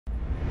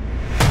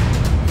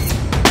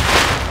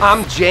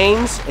I'm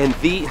James, and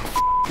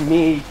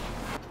me.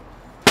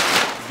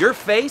 Your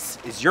face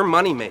is your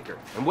moneymaker,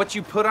 and what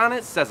you put on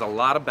it says a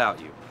lot about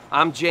you.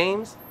 I'm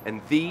James,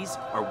 and these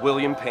are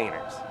William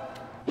Painters.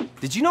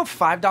 Did you know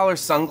 $5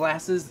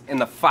 sunglasses and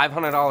the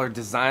 $500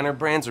 designer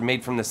brands are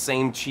made from the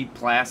same cheap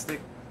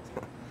plastic?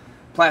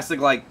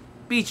 Plastic like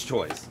beach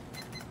toys,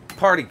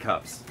 party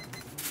cups,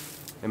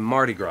 and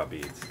Mardi Gras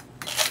beads.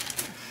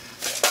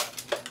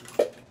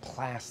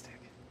 Plastic.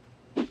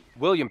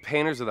 William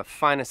Painters are the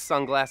finest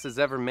sunglasses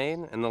ever made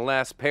and the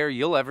last pair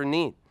you'll ever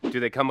need. Do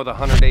they come with a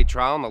 100-day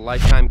trial and a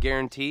lifetime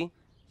guarantee?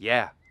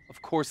 Yeah,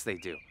 of course they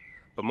do.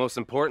 But most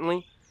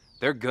importantly,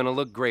 they're gonna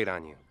look great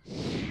on you.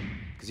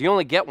 Because you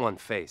only get one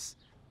face,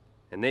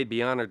 and they'd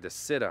be honored to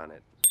sit on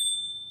it.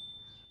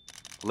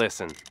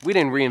 Listen, we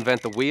didn't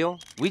reinvent the wheel.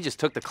 We just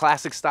took the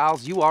classic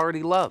styles you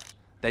already love,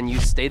 then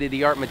used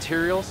state-of-the-art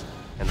materials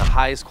and the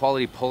highest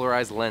quality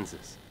polarized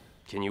lenses.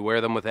 Can you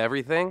wear them with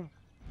everything?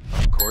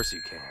 Of course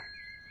you can.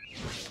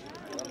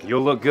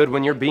 You'll look good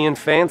when you're being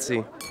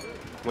fancy,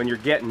 when you're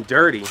getting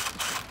dirty,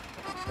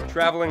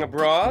 traveling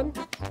abroad,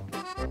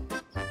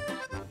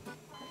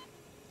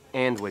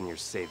 and when you're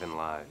saving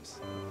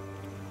lives.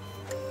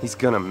 He's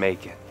gonna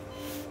make it.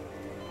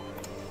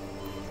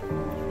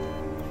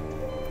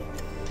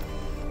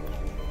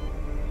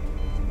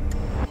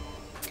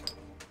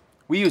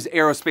 We use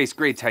Aerospace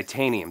Grade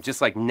Titanium,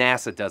 just like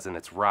NASA does in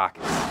its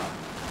rockets.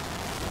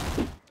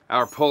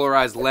 Our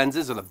polarized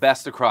lenses are the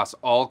best across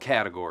all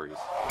categories.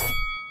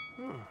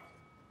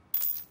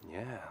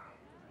 Yeah.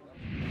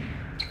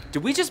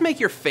 Did we just make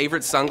your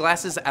favorite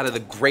sunglasses out of the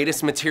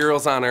greatest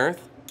materials on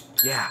Earth?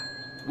 Yeah,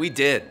 we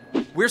did.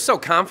 We're so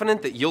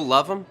confident that you'll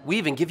love them, we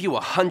even give you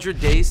 100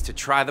 days to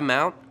try them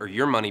out or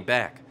your money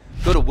back.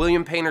 Go to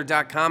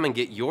williampainter.com and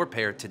get your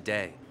pair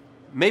today.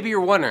 Maybe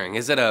you're wondering,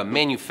 is it a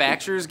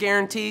manufacturer's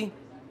guarantee?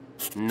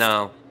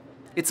 No,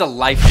 it's a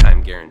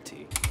lifetime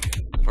guarantee.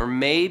 Or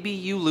maybe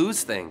you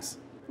lose things.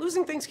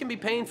 Losing things can be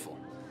painful.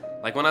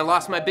 Like when I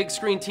lost my big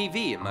screen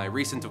TV in my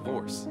recent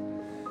divorce.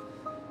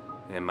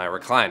 And my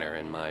recliner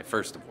in my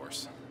first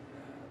divorce.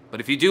 But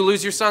if you do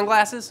lose your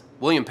sunglasses,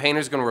 William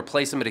Painter's gonna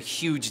replace them at a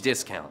huge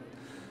discount.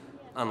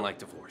 Unlike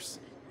divorce.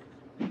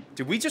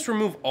 Did we just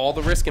remove all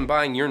the risk in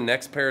buying your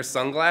next pair of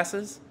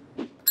sunglasses?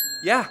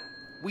 Yeah,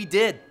 we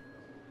did.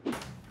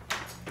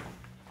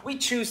 We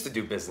choose to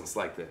do business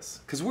like this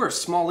because we're a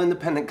small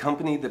independent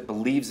company that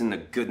believes in the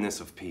goodness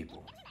of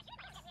people.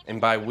 And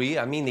by we,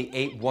 I mean the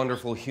 8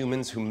 wonderful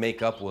humans who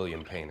make up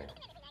William Painter.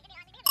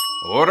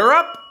 Order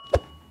up!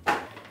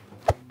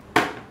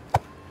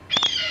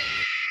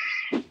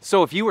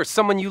 So if you or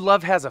someone you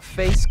love has a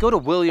face, go to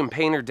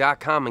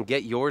williampainter.com and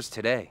get yours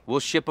today. We'll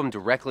ship them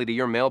directly to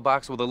your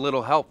mailbox with a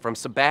little help from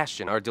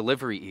Sebastian, our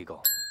delivery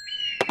eagle.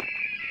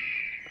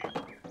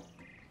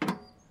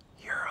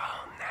 You're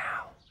home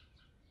now.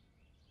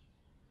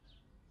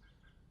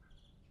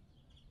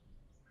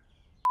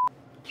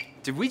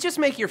 Did we just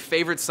make your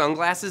favorite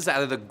sunglasses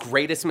out of the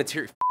greatest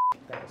material?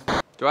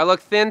 Do I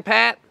look thin,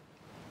 Pat?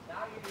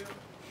 Now you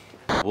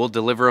do. We'll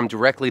deliver them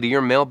directly to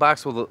your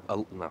mailbox with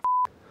no.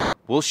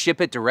 We'll ship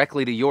it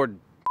directly to your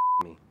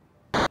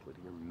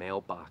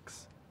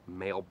mailbox.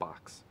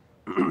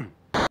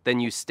 Then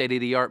use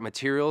state-of-the-art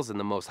materials and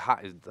the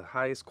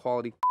highest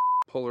quality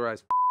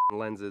polarized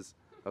lenses.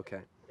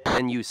 Okay.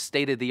 Then use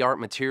state-of-the-art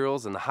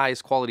materials and the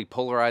highest quality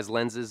polarized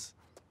lenses.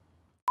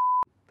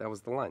 That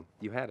was the line.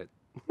 You had it.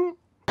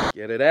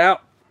 Get it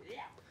out.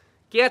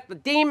 Get the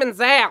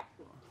demons out.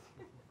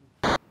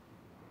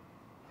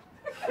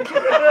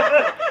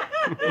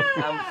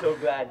 I'm so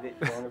glad that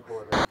you're on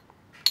recorder.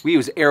 We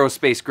use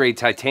Aerospace Grade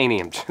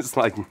Titanium, just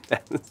like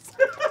that.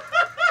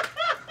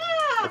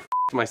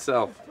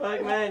 Myself.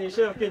 Fuck man, you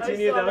should have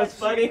continued. That was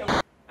funny.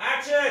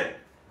 Action!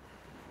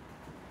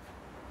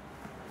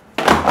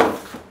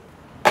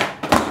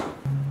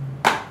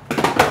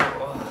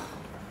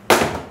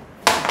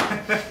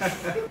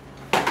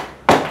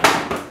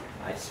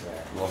 I swear.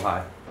 A little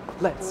high.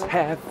 Let's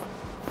have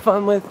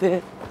fun with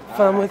it.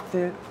 Fun with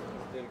it.